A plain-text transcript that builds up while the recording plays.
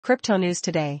Crypto news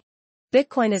today.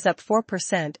 Bitcoin is up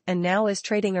 4% and now is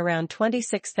trading around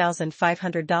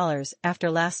 $26,500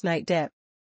 after last night's dip.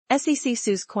 SEC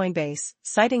sues Coinbase,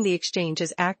 citing the exchange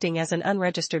as acting as an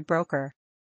unregistered broker.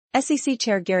 SEC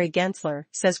Chair Gary Gensler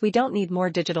says we don't need more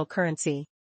digital currency.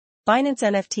 Binance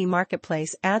NFT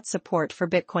marketplace adds support for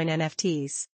Bitcoin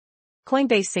NFTs.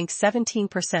 Coinbase sinks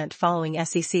 17% following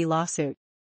SEC lawsuit.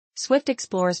 Swift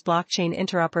explores blockchain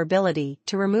interoperability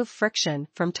to remove friction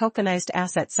from tokenized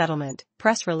asset settlement,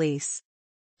 press release.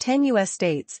 10 U.S.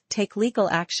 states take legal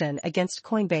action against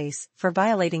Coinbase for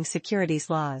violating securities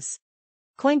laws.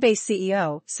 Coinbase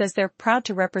CEO says they're proud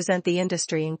to represent the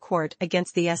industry in court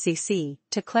against the SEC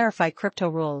to clarify crypto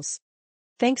rules.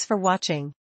 Thanks for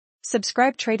watching.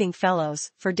 Subscribe Trading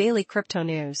Fellows for daily crypto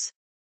news.